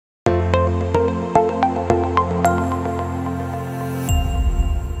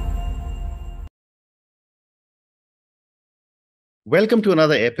Welcome to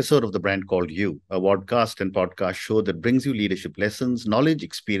another episode of The Brand Called You, a podcast and podcast show that brings you leadership lessons, knowledge,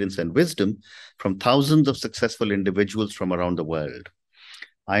 experience, and wisdom from thousands of successful individuals from around the world.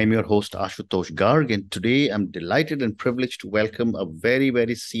 I am your host, Ashutosh Garg, and today I'm delighted and privileged to welcome a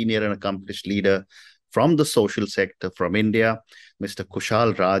very senior and accomplished leader from the social sector from India, Mr.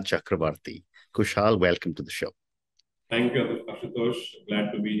 Kushal Raj Chakravorty. Kushal, welcome to the show. Thank you, Ashutosh.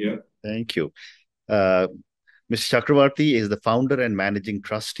 Glad to be here. Thank you. Mr. Chakravorty is the founder and managing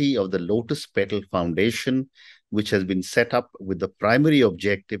trustee of the Lotus Petal Foundation, which has been set up with the primary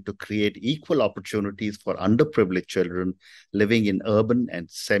objective to create equal opportunities for underprivileged children living in urban and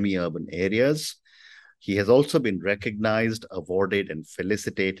semi-urban areas. He has also been recognized, awarded, and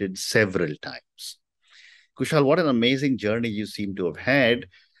felicitated several times. Kushal, what an amazing journey you seem to have had.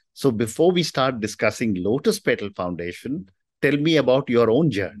 So before we start discussing Lotus Petal Foundation, tell me about your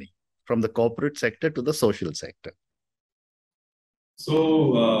own journey from the corporate sector to the social sector.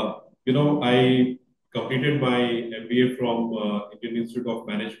 So, I completed my MBA from Indian Institute of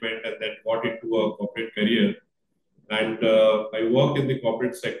Management and then got into a corporate career. And I worked in the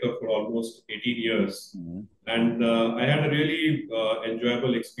corporate sector for almost 18 years. And I had a really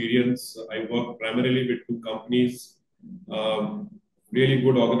enjoyable experience. I worked primarily with two companies, really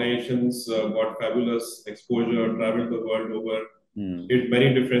good organizations, got fabulous exposure, traveled the world over, did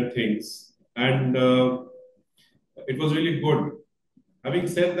many different things. And it was really good. Having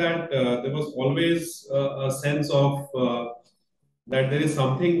said that, there was always a sense of that there is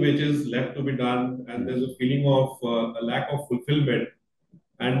something which is left to be done, and there's a feeling of a lack of fulfillment,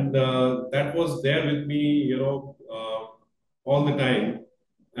 and that was there with me, all the time.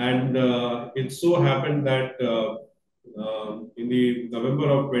 And it so happened that in the November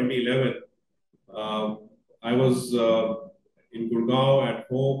of 2011, uh, I was in Gurgaon at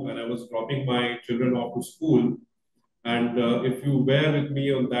home, and I was dropping my children off to school. And if you were with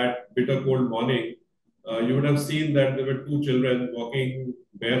me on that bitter cold morning, you would have seen that there were two children walking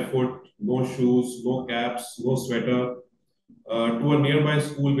barefoot, no shoes, no caps, no sweater, to a nearby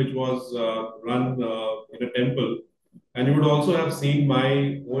school which was run in a temple. And you would also have seen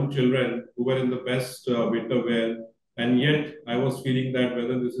my own children who were in the best winter wear. And yet I was feeling that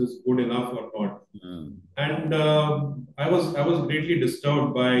whether this is good enough or not. And I was greatly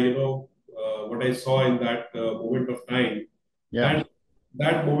disturbed by what I saw in that moment of time. Yeah. And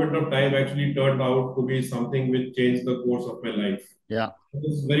that moment of time actually turned out to be something which changed the course of my life. Yeah. I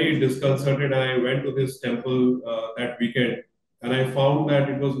was very disconcerted, and I went to this temple that weekend, and I found that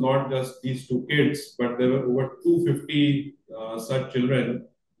it was not just these two kids, but there were over 250 such children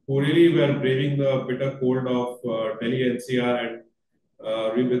who really were braving the bitter cold of Delhi NCR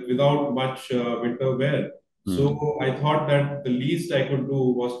and without much winter wear. So I thought that the least I could do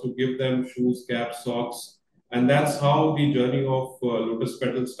was to give them shoes, caps, socks, and that's how the journey of Lotus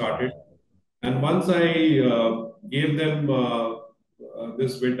Petal started. And once I gave them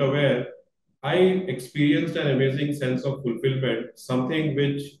this winter wear, I experienced an amazing sense of fulfillment, something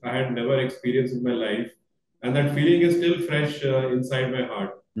which I had never experienced in my life. And that feeling is still fresh inside my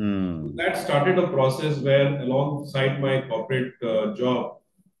heart. That started a process where, alongside my corporate job,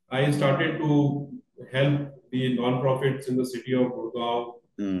 I started to help the non-profits in the city of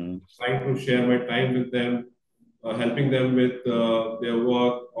Gurgaon, trying to share my time with them, helping them with their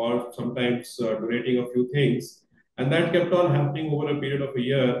work, or sometimes donating a few things. And that kept on happening over a period of a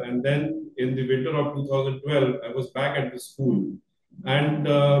year. And then in the winter of 2012, I was back at the school and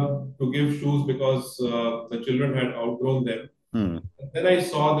to give shoes because the children had outgrown them. Then I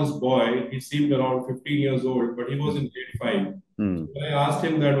saw this boy. He seemed around 15 years old, but he was in grade five. When I asked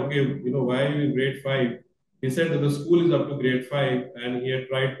him that, okay, why are you in grade five? He said that the school is up to grade five, and he had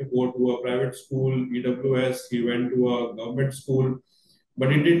tried to go to a private school, EWS. He went to a government school,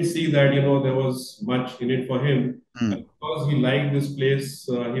 but he didn't see that there was much in it for him. And because he liked this place,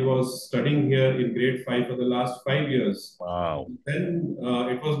 he was studying here in grade five for the last 5 years. Wow. Then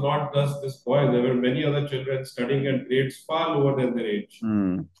it was not just this boy, there were many other children studying at grades far lower than their age.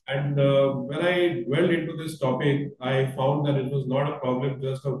 And when I dwelled into this topic, I found that it was not a problem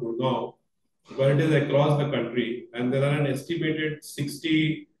just of Gurgaon, but it is across the country. And there are an estimated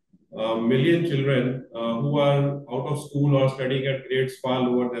 60 million children who are out of school or studying at grades far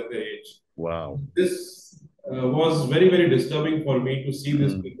lower than their age. Wow. This was very disturbing for me to see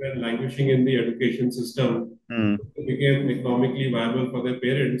this children languishing in the education system. It became economically viable for their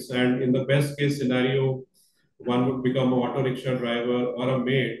parents, and in the best case scenario, one would become an auto rickshaw driver or a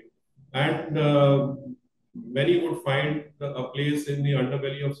maid, and many would find a place in the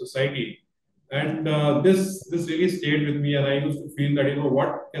underbelly of society. And this really stayed with me, and I used to feel that,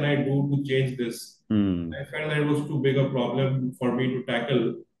 what can I do to change this? I felt that it was too big a problem for me to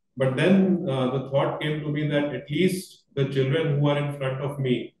tackle. But then the thought came to me that at least the children who are in front of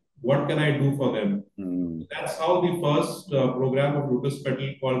me, what can I do for them? That's how the first program of Lotus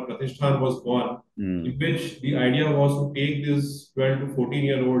Petal called Pratishthan was born, in which the idea was to take these 12 to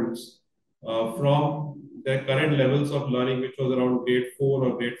 14-year-olds from their current levels of learning, which was around grade 4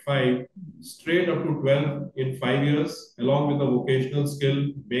 or grade 5, straight up to 12 in 5 years, along with a vocational skill,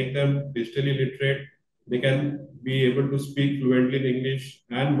 make them digitally literate. They can be able to speak fluently in English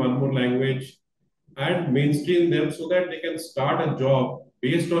and one more language, and mainstream them so that they can start a job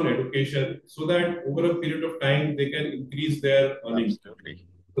based on education, so that over a period of time they can increase their earnings. Absolutely.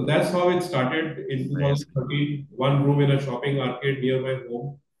 So that's how it started in Amazing. 2013. One room in a shopping arcade near my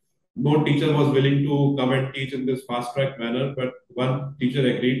home. No teacher was willing to come and teach in this fast track manner, but one teacher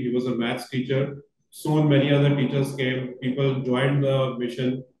agreed. He was a maths teacher. Soon, many other teachers came. People joined the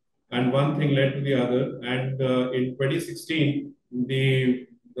mission, and one thing led to the other. And in 2016, the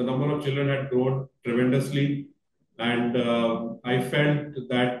number of children had grown tremendously, and I felt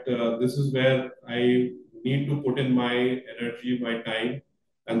that this is where I need to put in my energy, my time,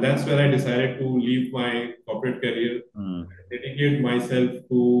 and that's when I decided to leave my corporate career, dedicate myself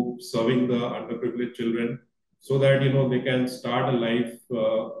to serving the underprivileged children, so that they can start a life,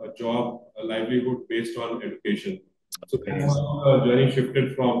 a job, a livelihood based on education. So that's Amazing. how the journey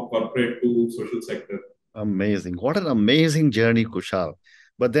shifted from corporate to social sector. Amazing. What an amazing journey, Kushal.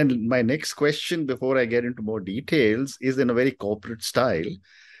 But then my next question, before I get into more details, is in a very corporate style.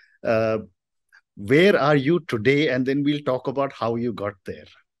 Uh, where are you today? And then we'll talk about how you got there.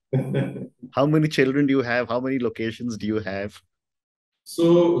 How many children do you have? How many locations do you have?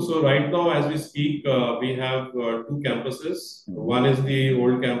 So right now, as we speak, we have two campuses. One is the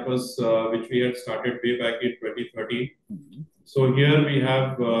old campus, which we had started way back in 2013. So here we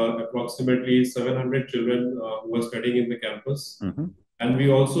have approximately 700 children who are studying in the campus. And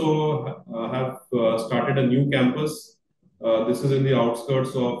we also have started a new campus. This is in the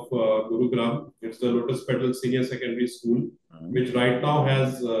outskirts of Gurugram. It's the Lotus Petal Senior Secondary School, which right now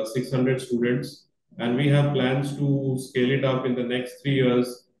has 600 students. And we have plans to scale it up in the next 3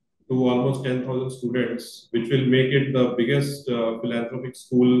 years to almost 10,000 students, which will make it the biggest philanthropic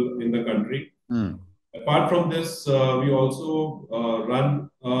school in the country. Apart from this, we also run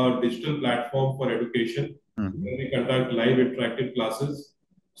a digital platform for education, where we conduct live interactive classes.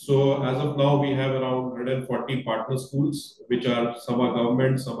 So as of now, we have around 140 partner schools, which are some are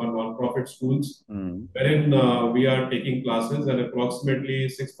government, some are non-profit schools, wherein we are taking classes, and approximately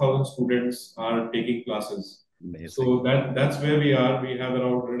 6,000 students are taking classes. Amazing. So that's where we are. We have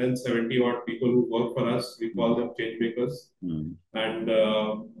around 170 odd people who work for us. We call them change makers, and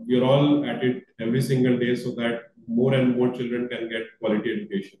we're all at it every single day so that more and more children can get quality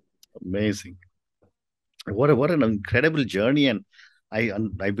education. Amazing. What an incredible journey, and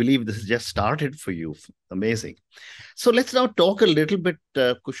I believe this has just started for you. Amazing. So let's now talk a little bit,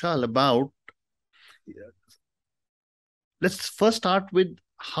 Kushal, about. Let's first start with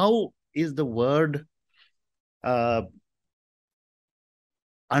how is the word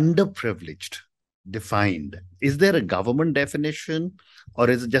underprivileged defined? Is there a government definition, or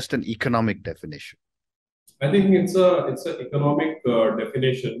is it just an economic definition? I think it's an economic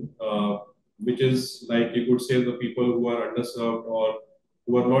definition, which is like you could say the people who are underserved or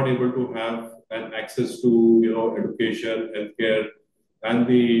who are not able to have an access to education, healthcare, and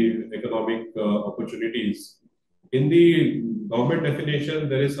the economic opportunities. In the government definition,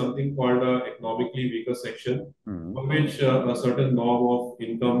 there is something called a economically weaker section, for which a certain norm of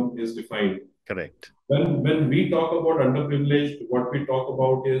income is defined. Correct. When we talk about underprivileged, what we talk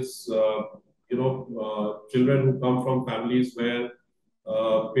about is children who come from families where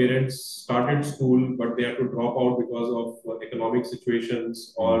parents started school but they had to drop out because of economic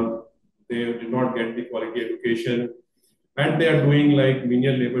situations, or they did not get the quality education, and they are doing like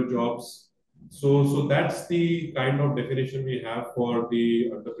menial labor jobs. So that's the kind of definition we have for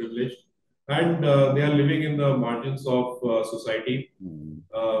the underprivileged, and they are living in the margins of society,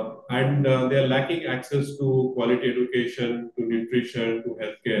 and they are lacking access to quality education, to nutrition, to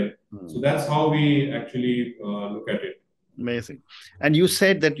healthcare. So that's how we actually look at it. Amazing. And you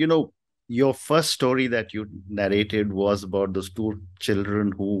said that, your first story that you narrated was about those two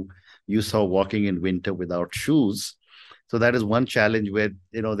children who you saw walking in winter without shoes. So that is one challenge where,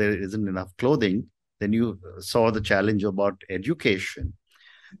 there isn't enough clothing. Then you saw the challenge about education.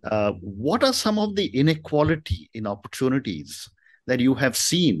 What are some of the inequality in opportunities that you have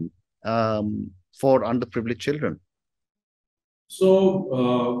seen for underprivileged children?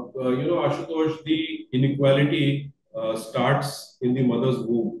 Ashutosh, the inequality starts in the mother's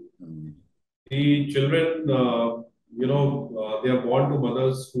womb. The children, they are born to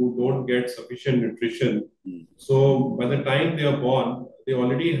mothers who don't get sufficient nutrition. So by the time they are born, they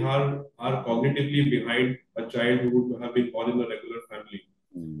already are cognitively behind a child who would have been born in a regular family.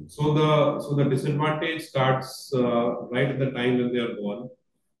 So the disadvantage starts right at the time when they are born.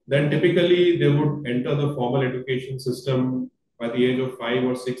 Then typically they would enter the formal education system by the age of 5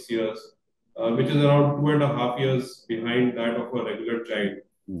 or 6 years, which is around 2.5 years behind that of a regular child.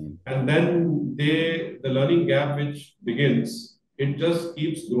 And then the learning gap which begins, it just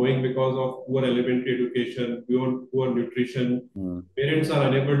keeps growing because of poor elementary education, poor nutrition. Parents are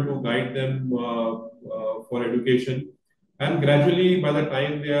unable to guide them for education. And gradually, by the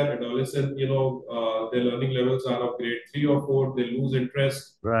time they are adolescent, their learning levels are of grade 3 or 4, they lose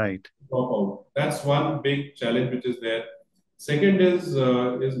interest, Right. drop out. That's one big challenge which is there. Second is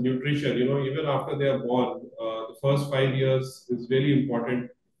nutrition. Even after they are born, the first 5 years is really important,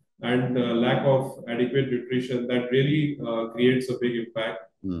 and lack of adequate nutrition that really creates a big impact.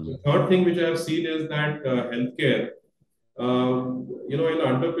 The third thing which I have seen is that healthcare. In an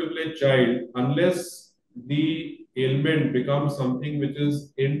underprivileged child, unless the ailment becomes something which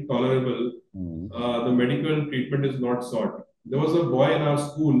is intolerable, the medical treatment is not sought. There was a boy in our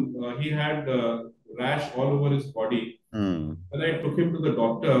school, he had rash all over his body. When I took him to the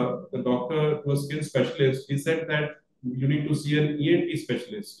doctor was skin specialist. He said that you need to see an ENT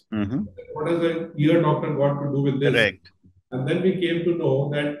specialist. What has an ear doctor got to do with this? Correct. And then we came to know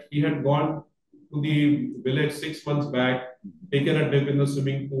that he had gone to the village 6 months back, taken a dip in the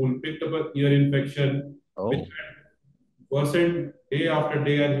swimming pool, picked up an ear infection, which Oh, had worsened day after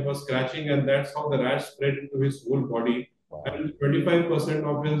day, and he was scratching, and that's how the rash spread into his whole body. wow. And 25%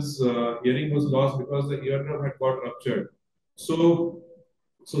 of his hearing was lost because the eardrum had got ruptured. So,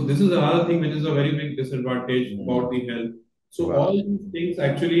 so this is another thing which is a very big disadvantage about the health. So Wow. all these things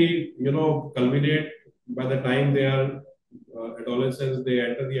actually, culminate by the time they are adolescents, they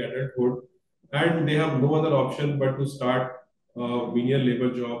enter the adulthood, and they have no other option but to start a menial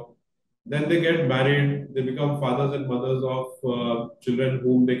labor job. Then they get married, they become fathers and mothers of children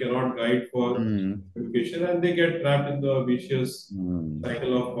whom they cannot guide for education, and they get trapped in the vicious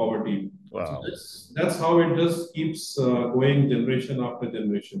cycle of poverty. So Wow. that's how it just keeps going generation after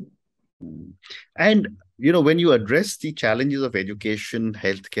generation. And, when you address the challenges of education,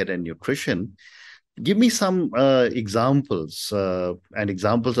 healthcare, and nutrition, give me some examples, and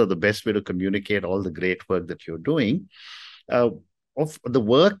examples are the best way to communicate all the great work that you're doing, uh, of the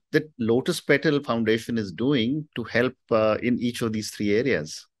work that Lotus Petal Foundation is doing to help in each of these three areas.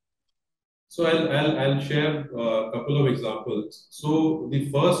 So I'll share a couple of examples. So the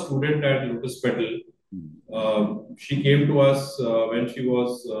first student at Lotus Petal, she came to us when she was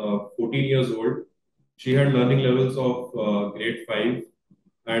 14 years old. She had learning levels of grade 5,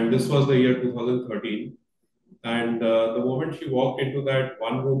 and this was the year 2013. And the moment she walked into that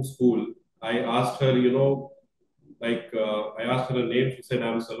one room school, I asked her, I asked her a name. She said,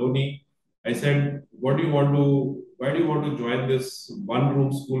 I'm Saloni. I said, why do you want to join this one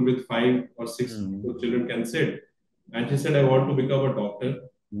room school with 5 or 6 children can sit? And she said, I want to become a doctor.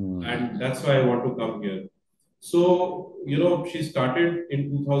 And that's why I want to come here. So, she started in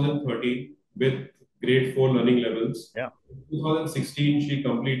 2013 with grade 4 learning levels. Yeah. In 2016, she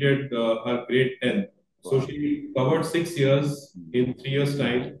completed her grade 10. So she covered 6 years in 3 years'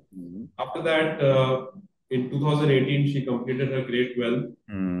 time. After that, in 2018, she completed her grade 12.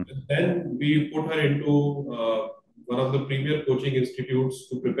 And then we put her into one of the premier coaching institutes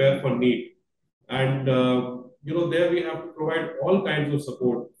to prepare for NEET. And there we have to provide all kinds of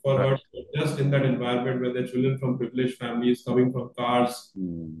support for her, just in that environment where the children from privileged families coming from cars,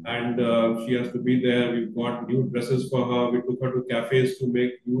 and she has to be there. We've got new dresses for her. We took her to cafes to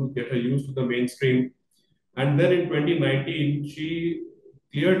get her used to the mainstream. And then in 2019, she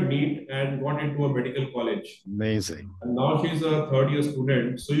cleared NEET and got into a medical college. Amazing. And now she's a third year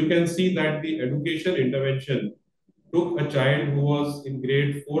student. So you can see that the education intervention took a child who was in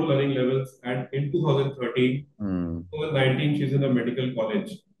grade 4 learning levels, and in 2013, 2019, she's in a medical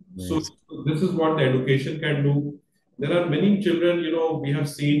college. So this is what the education can do. There are many children, we have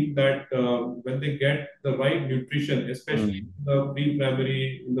seen that when they get the right nutrition, especially in the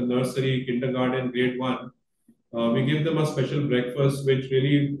pre-primary, in the nursery, kindergarten, grade 1, we give them a special breakfast, which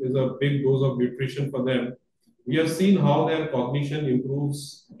really is a big dose of nutrition for them. We have seen how their cognition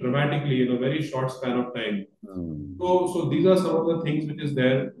improves dramatically in a very short span of time. So these are some of the things which is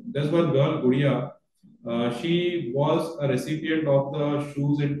there. There's one girl, Gudia. She was a recipient of the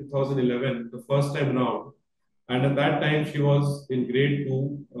shoes in 2011, the first time round. And at that time, she was in grade two.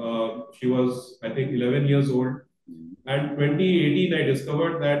 She was, I think, 11 years old. And 2018, I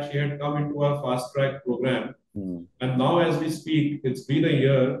discovered that she had come into our fast track program. And now, as we speak, it's been a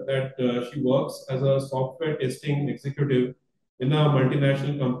year that she works as a software testing executive in a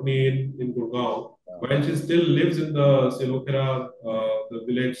multinational company in Gurgaon. While she still lives in the Silokera, the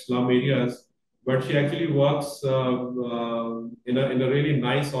village slum areas, but she actually works in a really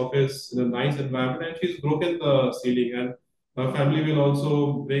nice office, in a nice environment, and she's broken the ceiling. And her family will also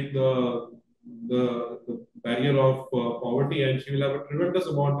break the barrier of poverty, and she will have a tremendous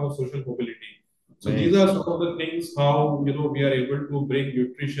amount of social mobility. So these are Amazing. some of the things how we are able to bring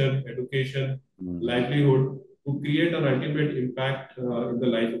nutrition, education, livelihood to create an ultimate impact in the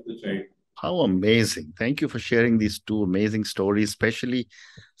life of the child. How amazing. Thank you for sharing these two amazing stories, especially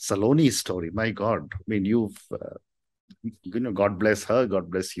Saloni's story. My God. I mean, God bless her,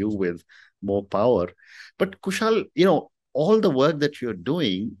 God bless you with more power. But Kushal, all the work that you're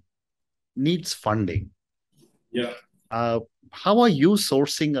doing needs funding. Yeah. How are you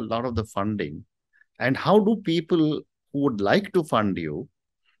sourcing a lot of the funding? And how do people who would like to fund you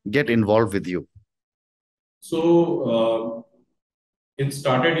get involved with you? So it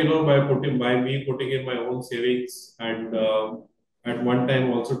started, by me putting in my own savings, and at one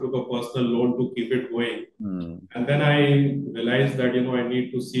time also took a personal loan to keep it going. And then I realized that I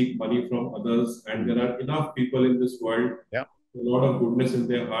need to seek money from others, and there are enough people in this world, Yeah. a lot of goodness in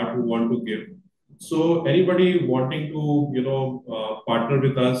their heart who want to give. So anybody wanting to partner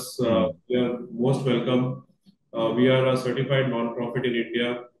with us, they are most welcome. We are a certified non-profit in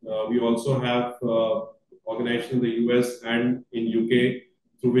India. We also have organizations in the US and in UK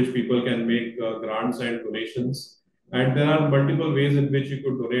through which people can make grants and donations. And there are multiple ways in which you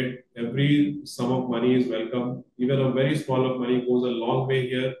could donate. Every sum of money is welcome. Even a very small of money goes a long way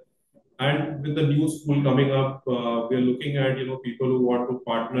here. And with the new school coming up, we are looking at people who want to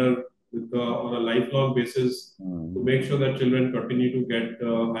partner with on a lifelong basis to make sure that children continue to get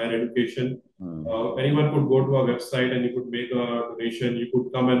higher education. Anyone could go to our website and you could make a donation. You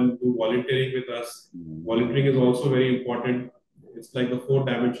could come and do volunteering with us. Volunteering is also very important. It's like the fourth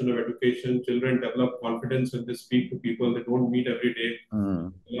dimension of education. Children develop confidence when they speak to people they don't meet every day,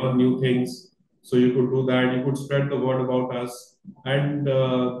 learn new things. So you could do that. You could spread the word about us. And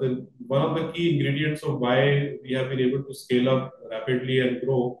one of the key ingredients of why we have been able to scale up rapidly and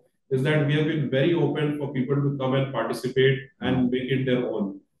grow is that we have been very open for people to come and participate and make it their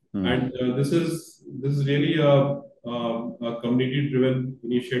own. And this is really a community-driven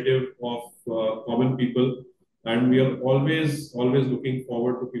initiative of common people, and we are always looking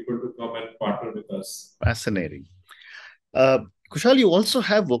forward to people to come and partner with us. Fascinating. Kushal, you also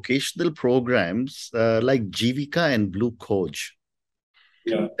have vocational programs like Jeevika and Blue Coach.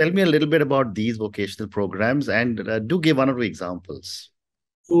 Yeah. Tell me a little bit about these vocational programs and do give one or two examples.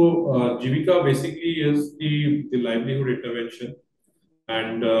 So Jeevika basically is the livelihood intervention,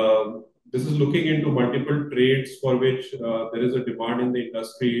 and this is looking into multiple trades for which there is a demand in the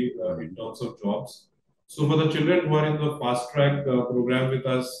industry in terms of jobs. So for the children who are in the fast track program with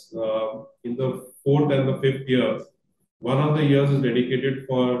us in the fourth and the fifth year, one of the years is dedicated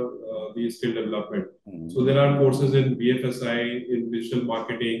for the skill development. So there are courses in BFSI, in digital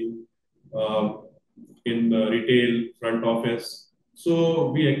marketing, um, in retail, front office. So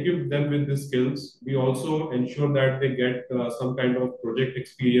we equip them with these skills. We also ensure that they get some kind of project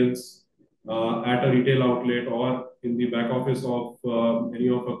experience at a retail outlet or in the back office of any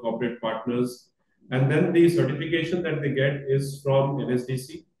of our corporate partners. And then the certification that they get is from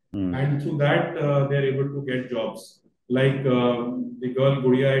NSDC. And through that, they're able to get jobs. Like the girl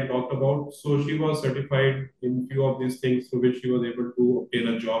Gudia I talked about, so she was certified in few of these things through which she was able to obtain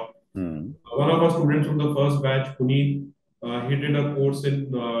a job. One of our students from the first batch, Puneet, he did a course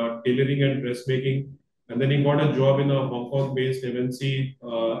in tailoring and dressmaking, and then he got a job in a Hong Kong-based MNC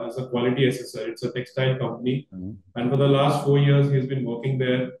as a quality assessor. It's a textile company, and for the last 4 years, he's been working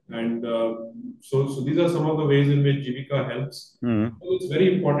there. And so these are some of the ways in which Jeevika helps. So it's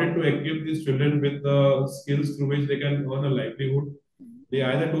very important to equip these children with the skills through which they can earn a livelihood. They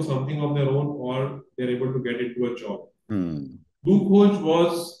either do something of their own or they're able to get into a job. Blue Coach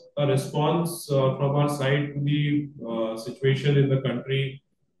was a response from our side to the situation in the country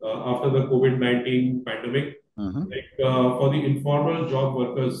after the COVID-19 pandemic. Like for the informal job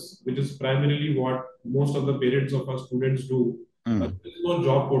workers, which is primarily what most of the parents of our students do, there is no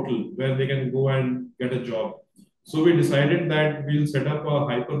job portal where they can go and get a job. So we decided that we'll set up a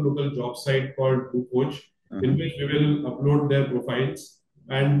hyper-local job site called Blue Coach, in which we will upload their profiles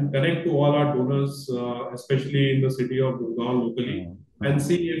and connect to all our donors, especially in the city of Gurgaon locally, and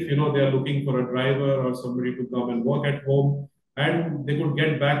see if they are looking for a driver or somebody to come and work at home, and they could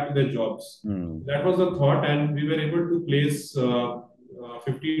get back to their jobs. That was the thought, and we were able to place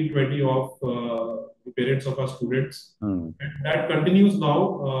 15, 20 of the parents of our students. And that continues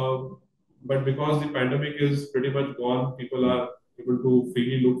now, but because the pandemic is pretty much gone, people are able to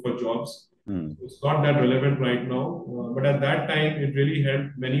freely look for jobs. It's not that relevant right now, but at that time, it really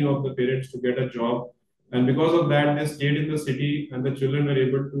helped many of the parents to get a job. And because of that, they stayed in the city, and the children were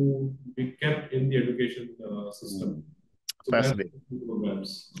able to be kept in the education system. So Fascinating. that's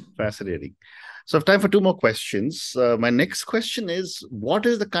programs. Fascinating. So I have time for two more questions. My next question is, what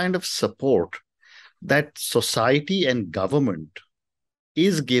is the kind of support that society and government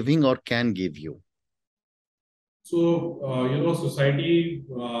is giving or can give you? So, society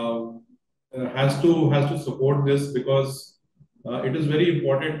has to support this, because it is very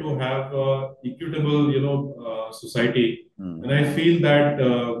important to have equitable, society. And I feel that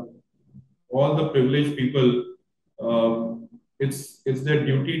all the privileged people, it's their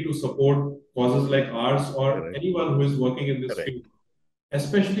duty to support causes like ours, or Correct. anyone who is working in this Correct. field,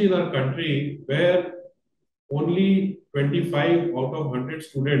 especially in our country where only 25 out of 100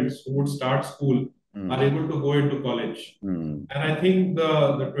 students who would start school are able to go into college. And I think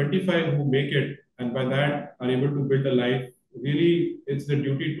the 25 who make it, and by that are able to build a life, really it's the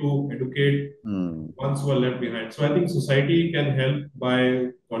duty to educate ones who are left behind. So I think society can help by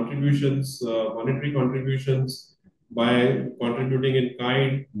contributions, monetary contributions, by contributing in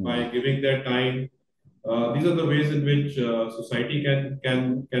kind, by giving their time. These are the ways in which society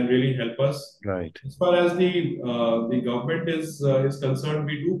can really help us. Right. As far as the government is concerned,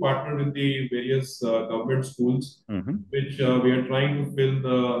 we do partner with the various government schools, which we are trying to fill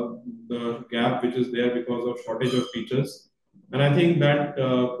the gap which is there because of shortage of teachers. And I think that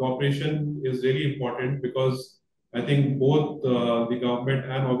cooperation is really important, because I think both the government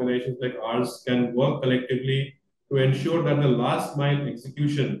and organizations like ours can work collectively to ensure that the last mile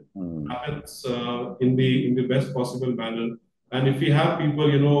execution happens in the best possible manner. And if we have people,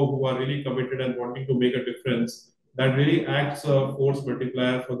 who are really committed and wanting to make a difference, that really acts a force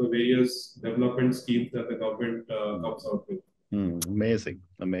multiplier for the various development schemes that the government comes out with. Amazing,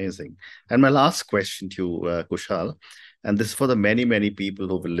 amazing. And my last question to you, Kushal, and this is for the many, many people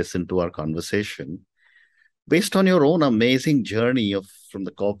who will listen to our conversation. Based on your own amazing journey from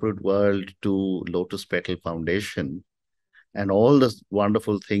the corporate world to Lotus Petal Foundation and all the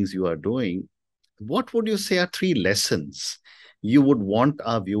wonderful things you are doing, what would you say are 3 lessons you would want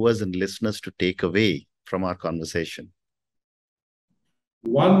our viewers and listeners to take away from our conversation?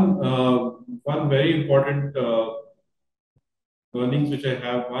 One very important learnings which I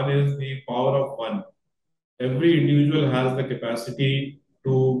have. One is the power of one. Every individual has the capacity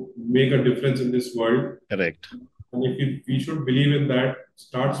to make a difference in this world. Correct. And if we should believe in that,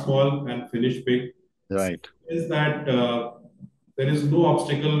 start small and finish big. Right. Is that there is no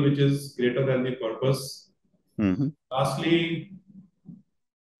obstacle which is greater than the purpose. Lastly,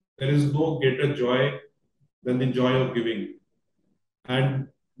 there is no greater joy than the joy of giving. And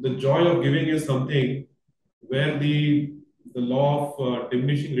the joy of giving is something where the law of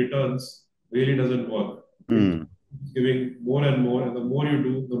diminishing returns really doesn't work. It's giving more and more, and the more you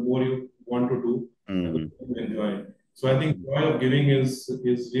do, the more you want to do, and the more you enjoy. So I think joy of giving is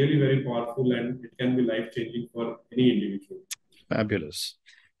really very powerful, and it can be life-changing for any individual. Fabulous.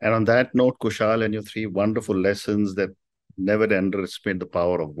 And on that note, Kushal, and your 3 wonderful lessons that never underestimate the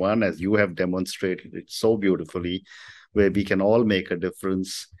power of one, as you have demonstrated it so beautifully, where we can all make a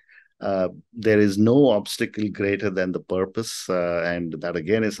difference. There is no obstacle greater than the purpose. And that,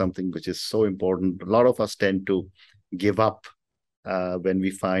 again, is something which is so important. A lot of us tend to give up when we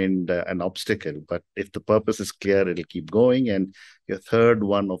find an obstacle. But if the purpose is clear, it'll keep going. And your third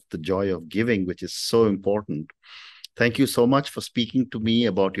one of the joy of giving, which is so important. Thank you so much for speaking to me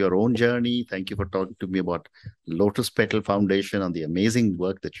about your own journey. Thank you for talking to me about Lotus Petal Foundation and the amazing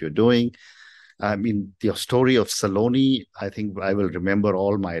work that you're doing. I mean, your story of Saloni, I think I will remember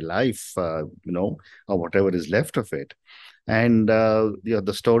all my life, or whatever is left of it. And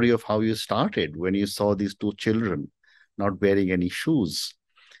the story of how you started when you saw these 2 children not wearing any shoes.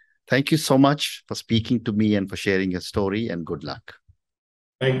 Thank you so much for speaking to me and for sharing your story, and good luck.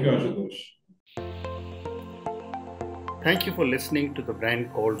 Thank you, Ashutosh. Thank you for listening to the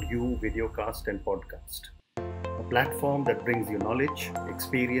brand called You Videocast and Podcast, a platform that brings you knowledge,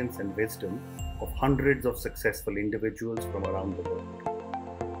 experience, and wisdom of hundreds of successful individuals from around the world.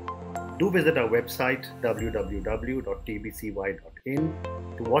 Do visit our website www.tbcy.in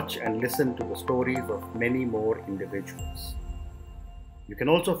to watch and listen to the stories of many more individuals. You can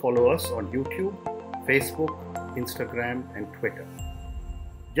also follow us on YouTube, Facebook, Instagram, and Twitter.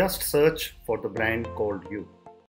 Just search for the brand called you.